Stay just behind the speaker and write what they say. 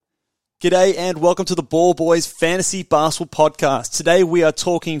G'day and welcome to the Ball Boys Fantasy Basketball Podcast. Today we are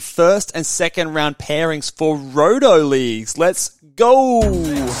talking first and second round pairings for Roto Leagues. Let's go! Jordan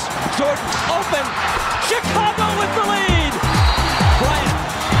open. Chicago with the lead. Bryant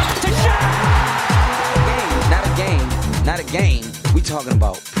to Shaq. Not a game. We talking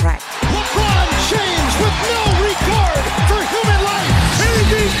about practice. LeBron James with no regard for human life.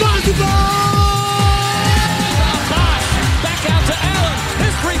 Anything's possible! Back out to Allen.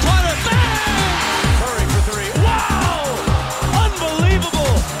 His three-pointer. Bang! Curry for three. Wow!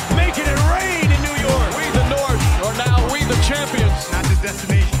 Unbelievable. Making it rain in New York. We the North are now we the champions. Not the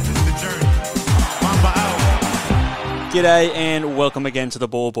destination, it's the journey. Mamba out. G'day and welcome again to the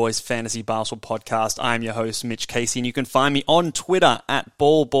Ball Boys Fantasy Basketball Podcast. I'm your host, Mitch Casey, and you can find me on Twitter at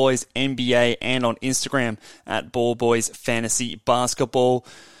BallBoysNBA and on Instagram at BallBoysFantasyBasketball.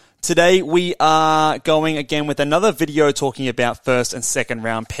 Today we are going again with another video talking about first and second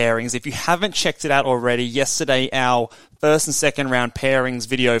round pairings. If you haven't checked it out already, yesterday our first and second round pairings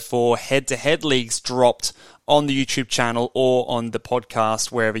video for head-to-head leagues dropped on the YouTube channel or on the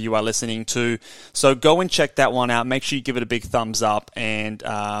podcast, wherever you are listening to. So go and check that one out. Make sure you give it a big thumbs up and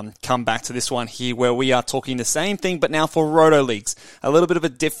come back to this one here where we are talking the same thing, but now for Roto Leagues. A little bit of a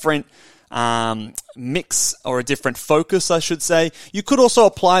different mix or a different focus, I should say. You could also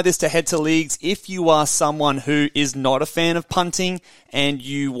apply this to head-to leagues if you are someone who is not a fan of punting and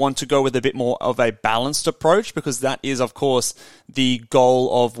you want to go with a bit more of a balanced approach, because that is, of course, the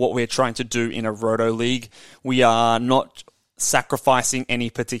goal of what we're trying to do in a Roto League. We are not sacrificing any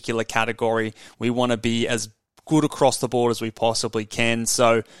particular category. We want to be as good across the board as we possibly can.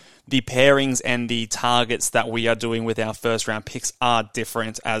 So the pairings and the targets that we are doing with our first round picks are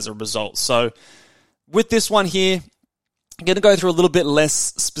different as a result. So with this one here, I'm going to go through a little bit less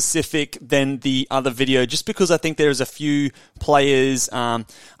specific than the other video, just because I think there's a few players.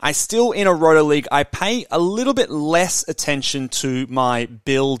 I still, in a Roto League, I pay a little bit less attention to my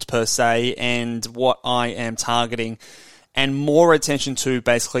build per se and what I am targeting, and more attention to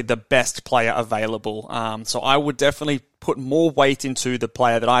basically the best player available. So I would definitely put more weight into the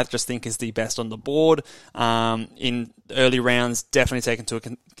player that I just think is the best on the board. In early rounds, definitely take into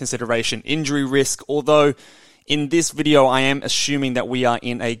consideration injury risk, although in this video I am assuming that we are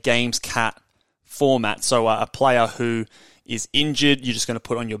in a games cat format. So a player who is injured, you're just going to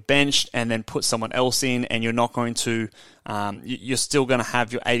put on your bench and then put someone else in, and you're not going to, you're still going to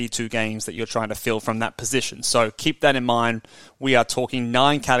have your 82 games that you're trying to fill from that position. So keep that in mind. We are talking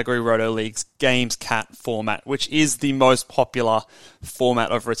 9 category Roto Leagues, games cat format, which is the most popular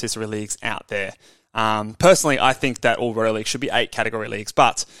format of rotisserie leagues out there. Personally, I think that all Roto Leagues should be 8 category leagues,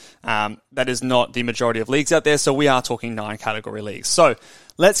 but that is not the majority of leagues out there, so we are talking 9 category leagues. So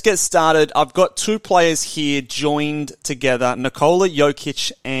let's get started. I've got 2 players here joined together, Nikola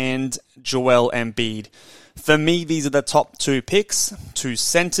Jokic and Joel Embiid. For me, these are the top 2 picks, 2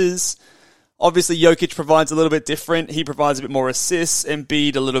 centers. Obviously, Jokic provides a little bit different. He provides a bit more assists,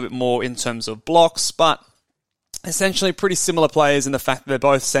 Embiid a little bit more in terms of blocks, but essentially pretty similar players in the fact that they're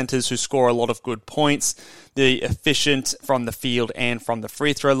both centers who score a lot of good points. They're efficient from the field and from the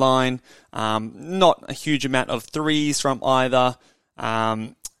free throw line. Not a huge amount of threes from either.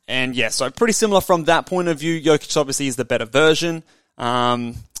 And yeah, so pretty similar from that point of view. Jokic obviously is the better version.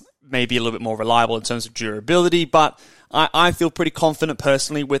 Maybe a little bit more reliable in terms of durability, but I feel pretty confident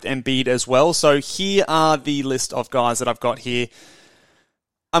personally with Embiid as well. So here are the list of guys that I've got here.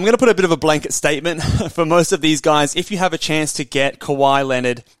 I'm going to put a bit of a blanket statement for most of these guys. If you have a chance to get Kawhi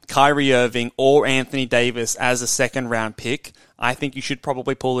Leonard, Kyrie Irving, or Anthony Davis as a second round pick, I think you should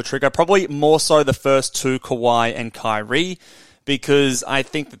probably pull the trigger. Probably more so the first 2, Kawhi and Kyrie, because I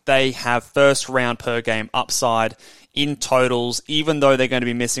think that they have first round per game upside in totals. Even though they're going to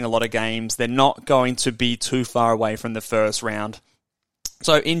be missing a lot of games, they're not going to be too far away from the first round.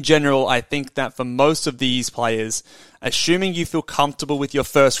 So in general, I think that for most of these players, assuming you feel comfortable with your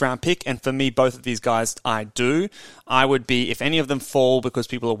first round pick, and for me, both of these guys, I do, I would be, if any of them fall because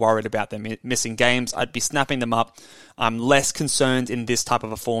people are worried about them missing games, I'd be snapping them up. I'm less concerned in this type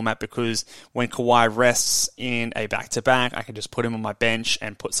of a format because when Kawhi rests in a back-to-back, I can just put him on my bench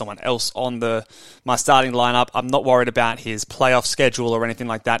and put someone else on my starting lineup. I'm not worried about his playoff schedule or anything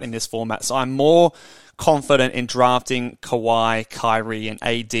like that in this format. So I'm more confident in drafting Kawhi, Kyrie, and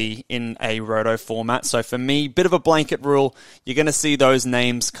AD in a Roto format. So for me, bit of a blanket rule. You're going to see those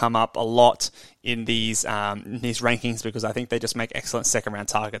names come up a lot in these rankings because I think they just make excellent second-round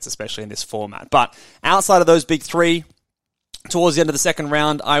targets, especially in this format. But outside of those big 3, towards the end of the second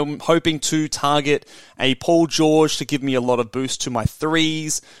round, I'm hoping to target a Paul George to give me a lot of boost to my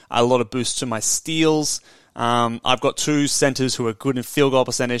threes, a lot of boost to my steals. I've got two centers who are good in field goal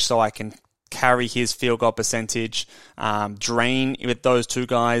percentage, so I can carry his field goal percentage, drain with those two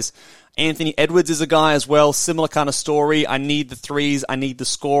guys. Anthony Edwards is a guy as well, similar kind of story. I need the threes, I need the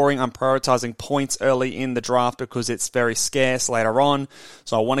scoring. I'm prioritizing points early in the draft because it's very scarce later on.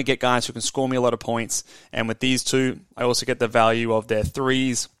 So I want to get guys who can score me a lot of points. And with these two, I also get the value of their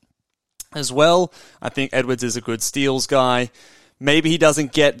threes as well. I think Edwards is a good steals guy. Maybe he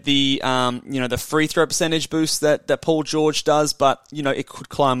doesn't get the the free throw percentage boost that Paul George does, but it could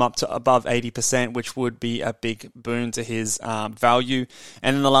climb up to above 80%, which would be a big boon to his value.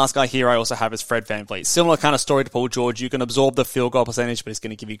 And then the last guy here I also have is Fred VanVleet. Similar kind of story to Paul George. You can absorb the field goal percentage, but he's going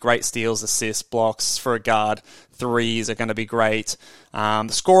to give you great steals, assists, blocks for a guard. Threes are going to be great. The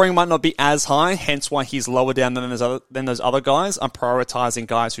scoring might not be as high, hence why he's lower down than those other guys. I'm prioritizing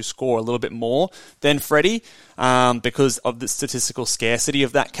guys who score a little bit more than Freddie because of the statistical scarcity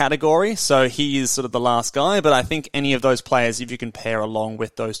of that category. So he is sort of the last guy, but I think any of those players, if you can pair along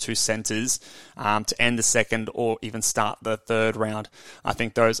with those two centers to end the second or even start the third round, I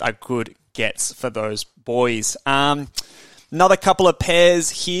think those are good gets for those boys. Another couple of pairs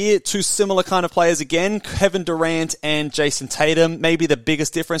here, two similar kind of players again, Kevin Durant and Jason Tatum. Maybe the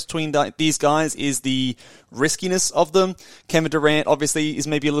biggest difference between these guys is the riskiness of them. Kevin Durant obviously is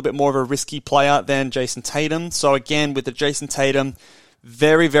maybe a little bit more of a risky player than Jason Tatum. So again, with the Jason Tatum,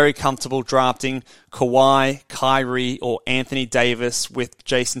 very, very comfortable drafting Kawhi, Kyrie, or Anthony Davis with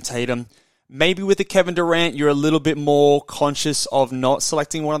Jason Tatum. Maybe with the Kevin Durant, you're a little bit more conscious of not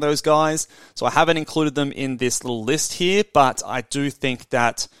selecting one of those guys. So I haven't included them in this little list here, but I do think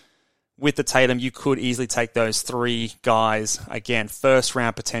that with the Tatum, you could easily take those three guys. Again, first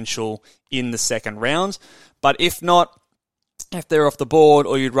round potential in the second round. But if not, if they're off the board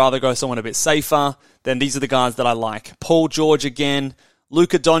or you'd rather go someone a bit safer, then these are the guys that I like. Paul George again.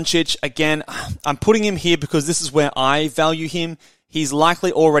 Luka Doncic, again, I'm putting him here because this is where I value him. He's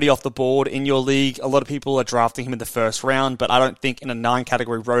likely already off the board in your league. A lot of people are drafting him in the first round, but I don't think in a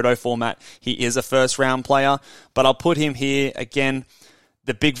 9-category roto format he is a first-round player. But I'll put him here. Again,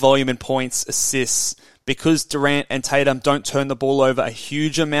 the big volume in points, assists. Because Durant and Tatum don't turn the ball over a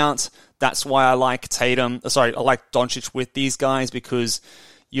huge amount, that's why I like Doncic with these guys, because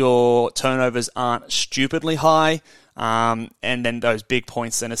your turnovers aren't stupidly high. And then those big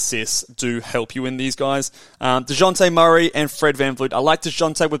points and assists do help you in these guys. DeJounte Murray and Fred VanVleet. I like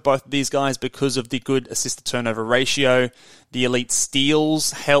DeJounte with both of these guys because of the good assist-to-turnover ratio. The elite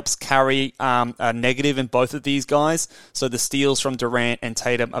steals helps carry a negative in both of these guys. So the steals from Durant and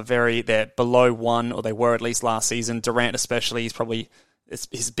Tatum they're below 1, or they were at least last season. Durant especially is probably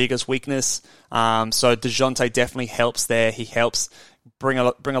his biggest weakness. So DeJounte definitely helps there. He helps bring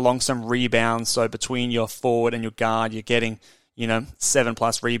along some rebounds. So between your forward and your guard, you're getting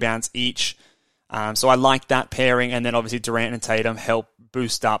 7+ rebounds each. So I like that pairing. And then obviously Durant and Tatum help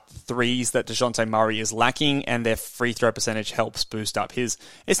boost up threes that DeJounte Murray is lacking, and their free throw percentage helps boost up his.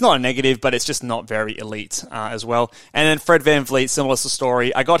 It's not a negative, but it's just not very elite as well. And then Fred VanVleet, similar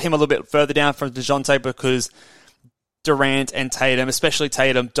story. I got him a little bit further down from DeJounte because Durant and Tatum, especially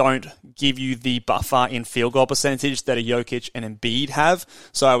Tatum, don't give you the buffer in field goal percentage that a Jokic and Embiid have.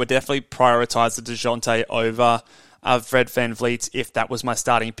 So I would definitely prioritize the DeJounte over Fred VanVleet if that was my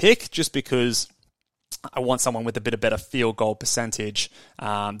starting pick, just because I want someone with a bit of better field goal percentage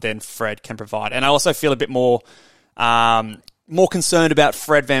than Fred can provide. And I also feel a bit more concerned about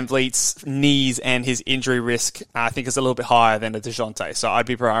Fred VanVleet's knees and his injury risk. I think is a little bit higher than the DeJounte. So I'd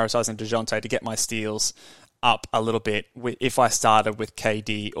be prioritizing DeJounte to get my steals up a little bit if I started with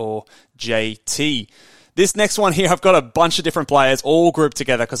KD or JT. This next one here, I've got a bunch of different players all grouped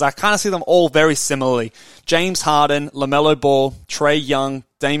together because I kind of see them all very similarly. James Harden, LaMelo Ball, Trae Young,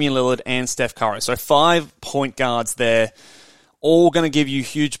 Damian Lillard, and Steph Curry. So 5 point guards there, all going to give you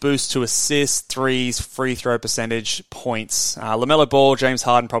huge boosts to assists, threes, free throw percentage, points. LaMelo Ball, James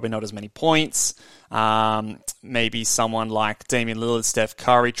Harden, probably not as many points. Maybe someone like Damian Lillard, Steph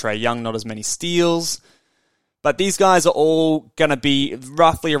Curry, Trae Young, not as many steals. But these guys are all going to be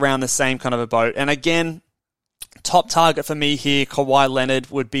roughly around the same kind of a boat. And again, top target for me here, Kawhi Leonard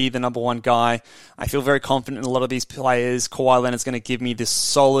would be the number one guy. I feel very confident in a lot of these players. Kawhi Leonard's going to give me this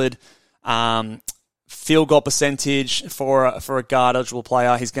solid field goal percentage for a guard eligible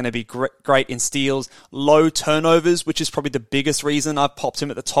player. He's going to be great in steals, low turnovers, which is probably the biggest reason I've popped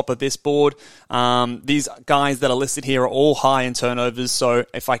him at the top of this board. These guys that are listed here are all high in turnovers. So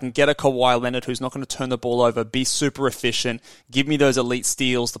if I can get a Kawhi Leonard who's not going to turn the ball over, be super efficient, give me those elite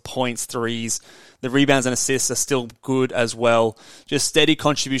steals, the points, threes, the rebounds and assists are still good as well. Just steady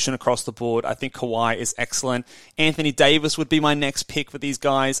contribution across the board. I think Kawhi is excellent. Anthony Davis would be my next pick for these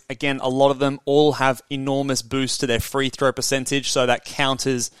guys. Again, a lot of them all have have enormous boost to their free throw percentage, so that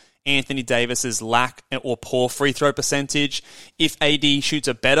counters Anthony Davis's lack or poor free throw percentage. If AD shoots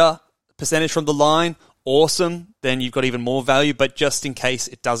a better percentage from the line, awesome, then you've got even more value. But just in case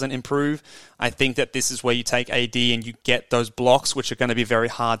it doesn't improve, I think that this is where you take AD and you get those blocks, which are going to be very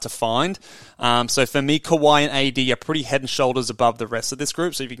hard to find. So for me, Kawhi and AD are pretty head and shoulders above the rest of this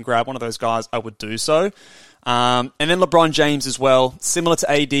group. So if you can grab one of those guys, I would do so. And then LeBron James as well. Similar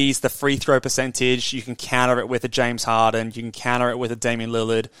to AD's, the free throw percentage, you can counter it with a James Harden. You can counter it with a Damian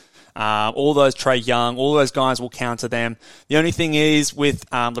Lillard. All those Trae Young, all those guys will counter them. The only thing is with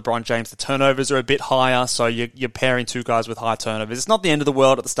LeBron James, the turnovers are a bit higher, so you're pairing two guys with high turnovers. It's not the end of the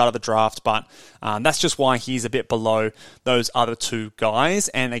world at the start of the draft, but that's just why he's a bit below those other two guys.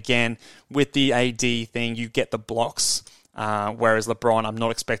 And again, with the AD thing, you get the blocks, whereas LeBron, I'm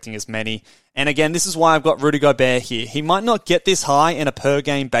not expecting as many. And again, this is why I've got Rudy Gobert here. He might not get this high in a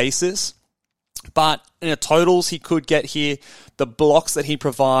per-game basis, but in a totals, he could get here. The blocks that he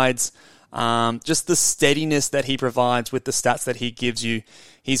provides, just the steadiness that he provides with the stats that he gives you.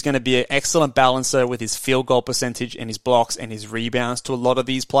 He's going to be an excellent balancer with his field goal percentage and his blocks and his rebounds to a lot of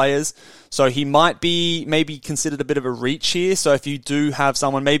these players. So he might be maybe considered a bit of a reach here. So if you do have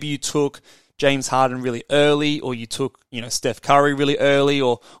someone, maybe you took James Harden really early, or you took, Steph Curry really early,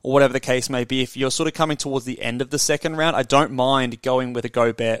 or whatever the case may be. If you're sort of coming towards the end of the second round, I don't mind going with a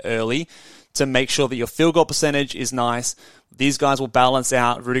Gobert early to make sure that your field goal percentage is nice. These guys will balance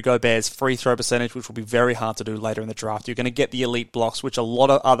out Rudy Gobert's free throw percentage, which will be very hard to do later in the draft. You're going to get the elite blocks, which a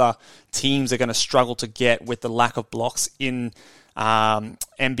lot of other teams are going to struggle to get with the lack of blocks in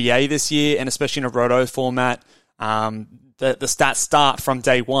NBA this year, and especially in a roto format. The stats start from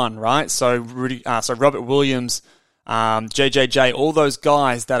day one, right? So Robert Williams, JJJ, all those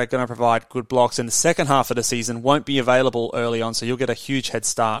guys that are going to provide good blocks in the second half of the season won't be available early on, so you'll get a huge head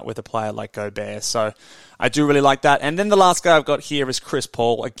start with a player like Gobert. So I do really like that. And then the last guy I've got here is Chris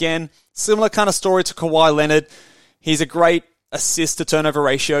Paul. Again, similar kind of story to Kawhi Leonard. He's a great assist to turnover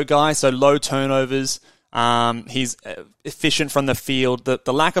ratio guy, so low turnovers. He's efficient from the field.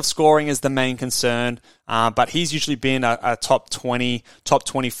 The lack of scoring is the main concern, but he's usually been a top 20, top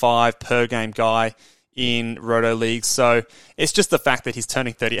 25 per game guy in Roto leagues. So it's just the fact that he's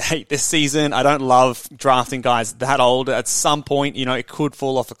turning 38 this season. I don't love drafting guys that old. At some point, it could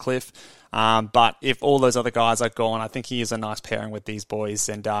fall off a cliff. But if all those other guys are gone, I think he is a nice pairing with these boys.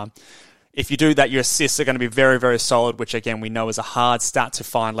 And if you do that, your assists are going to be very, very solid, which again, we know is a hard stat to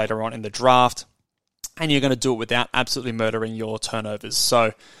find later on in the draft. And you're going to do it without absolutely murdering your turnovers.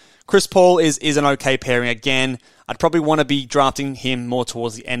 So Chris Paul is an okay pairing. Again, I'd probably want to be drafting him more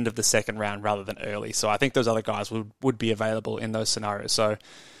towards the end of the second round rather than early. So I think those other guys would be available in those scenarios. So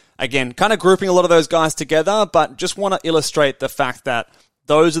again, kind of grouping a lot of those guys together, but just want to illustrate the fact that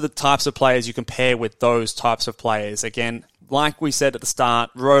those are the types of players you can pair with those types of players. Again, like we said at the start,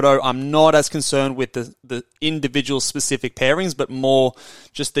 Roto, I'm not as concerned with the individual specific pairings, but more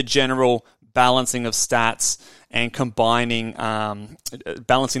just the general balancing of stats and combining,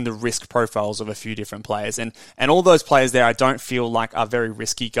 balancing the risk profiles of a few different players. And all those players there I don't feel like are very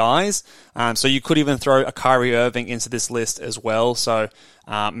risky guys. So you could even throw a Kyrie Irving into this list as well. So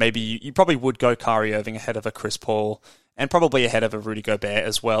maybe you probably would go Kyrie Irving ahead of a Chris Paul and probably ahead of a Rudy Gobert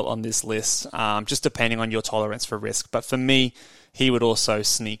as well on this list, just depending on your tolerance for risk. But for me, he would also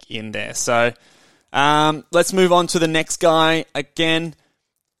sneak in there. So let's move on to the next guy. Again,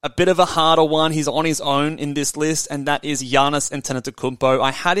 a bit of a harder one. He's on his own in this list, and that is Giannis Antetokounmpo.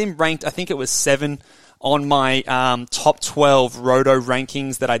 I had him ranked, I think it was 7 on my top 12 Roto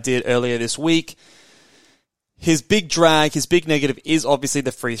rankings that I did earlier this week. His big drag, his big negative is obviously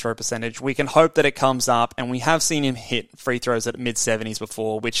the free throw percentage. We can hope that it comes up, and we have seen him hit free throws at mid-70s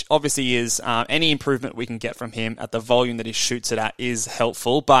before, which obviously is any improvement we can get from him at the volume that he shoots it at is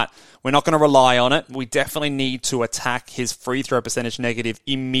helpful, but we're not going to rely on it. We definitely need to attack his free throw percentage negative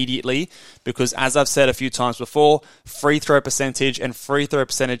immediately, because as I've said a few times before, free throw percentage and free throw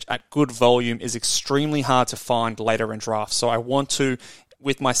percentage at good volume is extremely hard to find later in drafts. So I want to,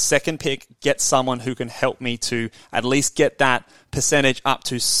 with my second pick, get someone who can help me to at least get that percentage up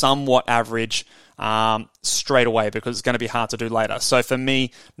to somewhat average straight away, because it's going to be hard to do later. So for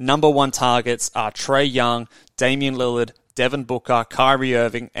me, number one targets are Trae Young, Damian Lillard, Devin Booker, Kyrie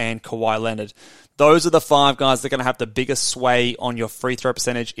Irving, and Kawhi Leonard. Those are the 5 guys that are going to have the biggest sway on your free throw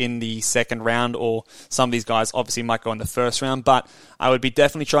percentage in the second round, or some of these guys obviously might go in the first round, but I would be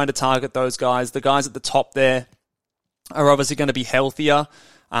definitely trying to target those guys. The guys at the top there are obviously going to be healthier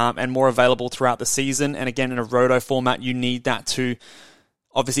and more available throughout the season. And again, in a Roto format, you need that to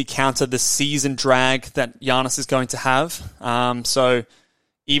obviously counter the season drag that Giannis is going to have. So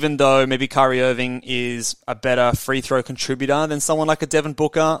even though maybe Kyrie Irving is a better free throw contributor than someone like a Devin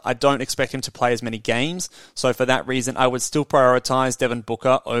Booker, I don't expect him to play as many games. So for that reason, I would still prioritize Devin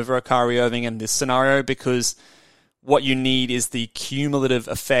Booker over a Kyrie Irving in this scenario, because what you need is the cumulative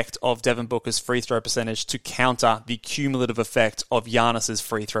effect of Devin Booker's free throw percentage to counter the cumulative effect of Giannis's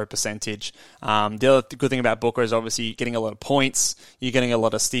free throw percentage. The other good thing about Booker is obviously getting a lot of points, you're getting a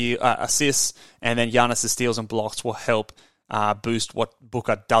lot of assists, and then Giannis's steals and blocks will help boost what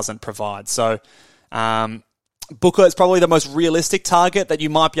Booker doesn't provide. So Booker is probably the most realistic target that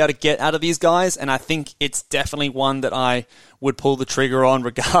you might be able to get out of these guys, and I think it's definitely one that I would pull the trigger on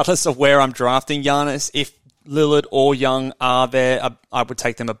regardless of where I'm drafting Giannis. If Lillard or Young are there, I would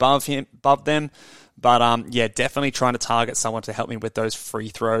take them above them. But definitely trying to target someone to help me with those free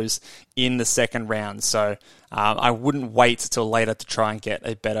throws in the second round. So I wouldn't wait till later to try and get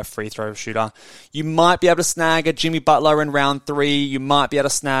a better free throw shooter. You might be able to snag a Jimmy Butler in round 3. You might be able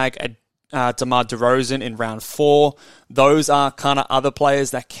to snag a DeMar DeRozan in round 4. Those are kind of other players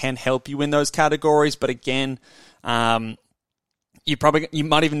that can help you in those categories. But again, you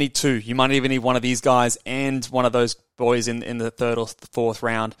might even need 2. You might even need one of these guys and one of those boys in the 3rd or 4th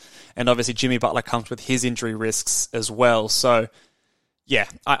round. And obviously Jimmy Butler comes with his injury risks as well. So yeah,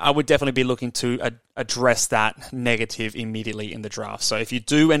 I would definitely be looking to address that negative immediately in the draft. So if you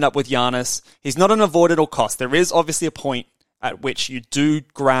do end up with Giannis, he's not an avoid at all cost. There is obviously a point at which you do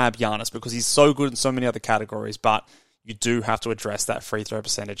grab Giannis because he's so good in so many other categories, but you do have to address that free throw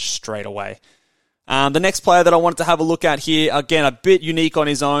percentage straight away. The next player that I wanted to have a look at here, again, a bit unique on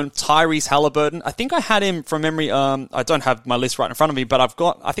his own, Tyrese Halliburton. I think I had him from memory. I don't have my list right in front of me, but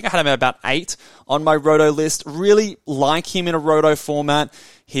I think I had him at about 8 on my Roto list. Really like him in a Roto format.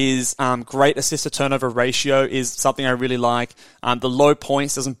 His great assist-to-turnover ratio is something I really like. The low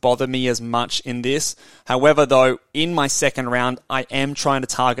points doesn't bother me as much in this. However, though, in my second round, I am trying to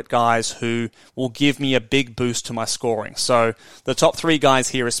target guys who will give me a big boost to my scoring. So the top 3 guys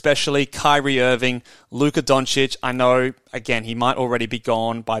here, especially Kyrie Irving, Luka Doncic. I know, again, he might already be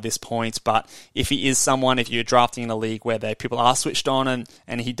gone by this point, but if he is someone, if you're drafting in a league where people are switched on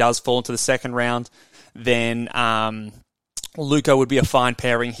and he does fall into the second round, then Luka would be a fine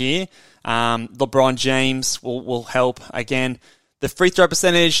pairing here. LeBron James will help. Again, the free throw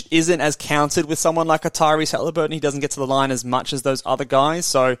percentage isn't as counted with someone like a Tyrese Halliburton. He doesn't get to the line as much as those other guys,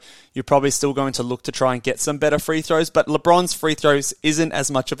 so you're probably still going to look to try and get some better free throws. But LeBron's free throws isn't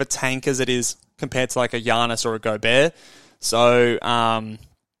as much of a tank as it is compared to like a Giannis or a Gobert. So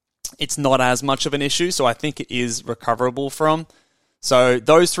it's not as much of an issue, so I think it is recoverable from. So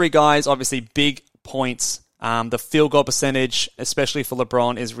those 3 guys, obviously big points. The field goal percentage, especially for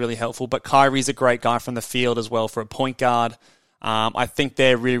LeBron, is really helpful. But Kyrie's a great guy from the field as well for a point guard. I think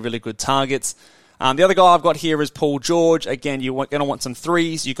they're really, really good targets. The other guy I've got here is Paul George. Again, you're going to want some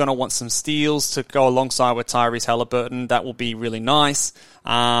threes. You're going to want some steals to go alongside with Tyrese Halliburton. That will be really nice.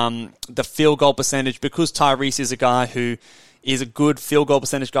 The field goal percentage, because Tyrese is a guy who is a good field goal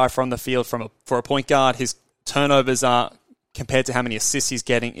percentage guy from the field for a point guard, his turnovers are, compared to how many assists he's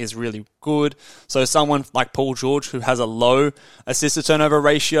getting, is really good. So someone like Paul George, who has a low assist-to-turnover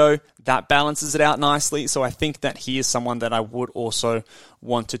ratio, that balances it out nicely. So I think that he is someone that I would also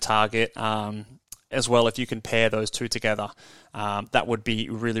want to target as well. If you can pair those 2 together, that would be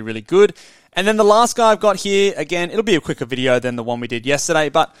really, really good. And then the last guy I've got here, again, it'll be a quicker video than the one we did yesterday,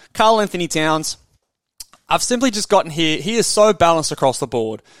 but Karl-Anthony Towns. I've simply just gotten here. He is so balanced across the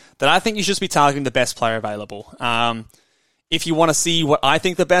board that I think you should be targeting the best player available. If you want to see what I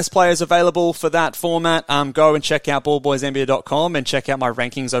think the best players available for that format, go and check out ballboysnba.com and check out my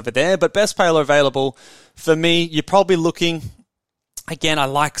rankings over there. But best player available, for me, you're probably looking, again, I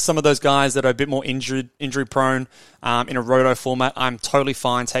like some of those guys that are a bit more injury prone in a Roto format. I'm totally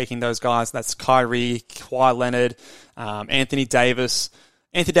fine taking those guys. That's Kyrie, Kawhi Leonard, Anthony Davis.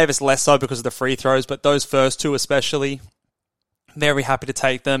 Anthony Davis less so because of the free throws, but those first 2 especially, very happy to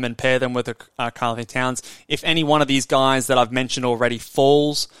take them and pair them with Karl-Anthony Towns. If any one of these guys that I've mentioned already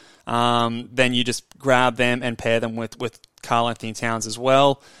falls, then you just grab them and pair them with Karl-Anthony Towns as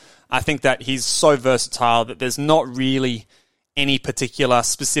well. I think that he's so versatile that there's not really any particular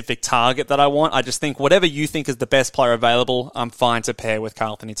specific target that I want. I just think whatever you think is the best player available, I'm fine to pair with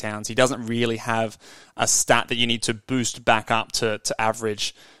Karl-Anthony Towns. He doesn't really have a stat that you need to boost back up to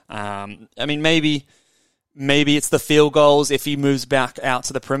average. I mean, maybe it's the field goals if he moves back out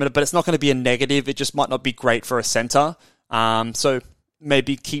to the perimeter, but it's not going to be a negative. It just might not be great for a center. So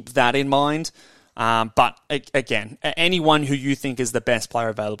maybe keep that in mind. But again, anyone who you think is the best player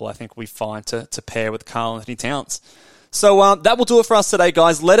available, I think we find to pair with Karl-Anthony Towns. So that will do it for us today,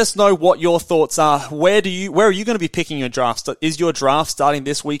 guys. Let us know what your thoughts are. Where are you going to be picking your drafts? Is your draft starting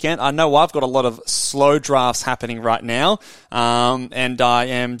this weekend? I know I've got a lot of slow drafts happening right now, and I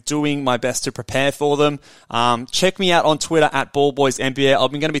am doing my best to prepare for them. Check me out on Twitter at BallBoysNBA.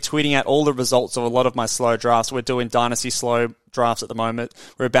 I'm going to be tweeting out all the results of a lot of my slow drafts. We're doing Dynasty slow drafts at the moment.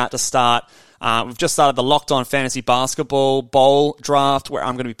 We're about to start. We've just started the Locked On Fantasy Basketball Bowl draft, where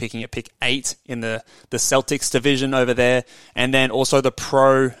I'm going to be picking at pick 8 in the Celtics division over there, and then also the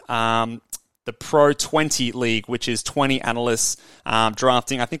Pro 20 League, which is 20 analysts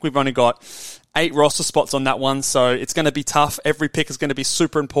drafting. I think we've only got 8 roster spots on that one, so it's going to be tough. Every pick is going to be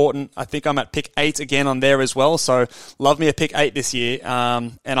super important. I think I'm at pick 8 again on there as well, so love me a pick 8 this year.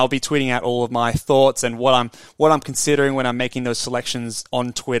 And I'll be tweeting out all of my thoughts and what I'm considering when I'm making those selections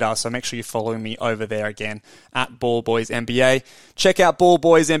on Twitter. So make sure you're following me over there again at BallBoysNBA. Check out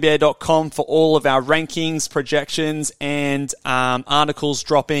ballboysnba.com for all of our rankings, projections, and articles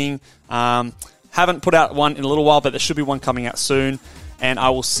dropping. Haven't put out one in a little while, but there should be one coming out soon. And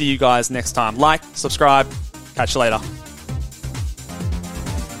I will see you guys next time. Like, subscribe, catch you later.